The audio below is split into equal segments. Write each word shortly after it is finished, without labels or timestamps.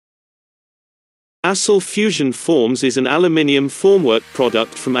Asal Fusion Forms is an aluminium formwork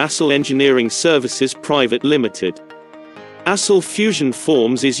product from Asal Engineering Services Private Limited. Asal Fusion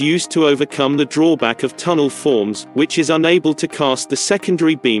Forms is used to overcome the drawback of tunnel forms, which is unable to cast the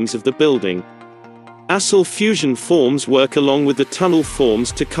secondary beams of the building. Asal Fusion Forms work along with the tunnel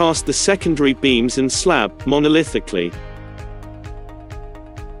forms to cast the secondary beams and slab monolithically.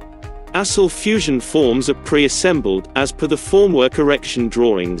 Asal Fusion Forms are pre-assembled, as per the formwork erection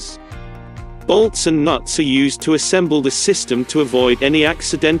drawings. Bolts and nuts are used to assemble the system to avoid any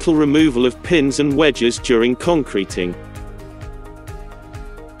accidental removal of pins and wedges during concreting.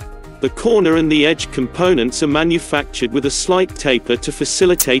 The corner and the edge components are manufactured with a slight taper to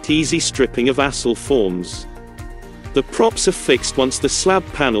facilitate easy stripping of Asal forms. The props are fixed once the slab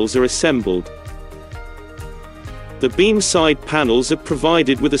panels are assembled. The beam side panels are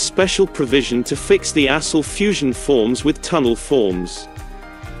provided with a special provision to fix the Asal Fusion Forms with tunnel forms.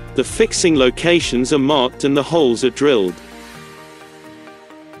 The fixing locations are marked and the holes are drilled.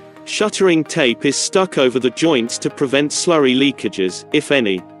 Shuttering tape is stuck over the joints to prevent slurry leakages, if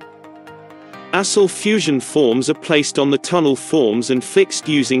any. Asal Fusion Forms are placed on the tunnel forms and fixed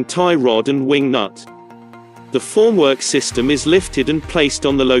using tie rod and wing nut. The formwork system is lifted and placed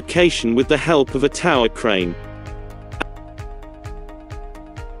on the location with the help of a tower crane.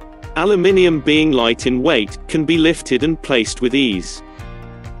 Aluminium, being light in weight, can be lifted and placed with ease.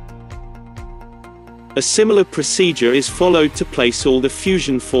 A similar procedure is followed to place all the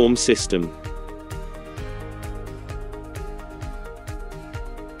fusion form system.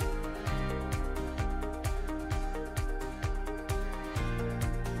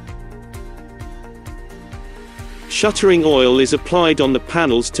 Shuttering oil is applied on the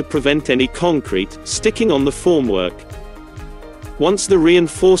panels to prevent any concrete sticking on the formwork. Once the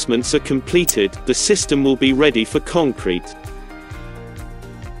reinforcements are completed, the system will be ready for concrete.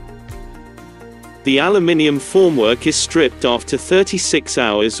 The aluminium formwork is stripped after 36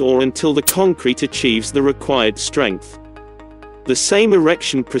 hours or until the concrete achieves the required strength. The same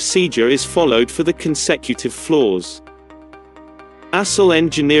erection procedure is followed for the consecutive floors. Asal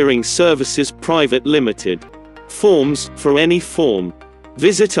Engineering Services Private Limited. Forms, for any form.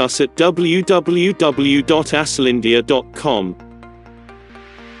 Visit us at www.asalindia.com.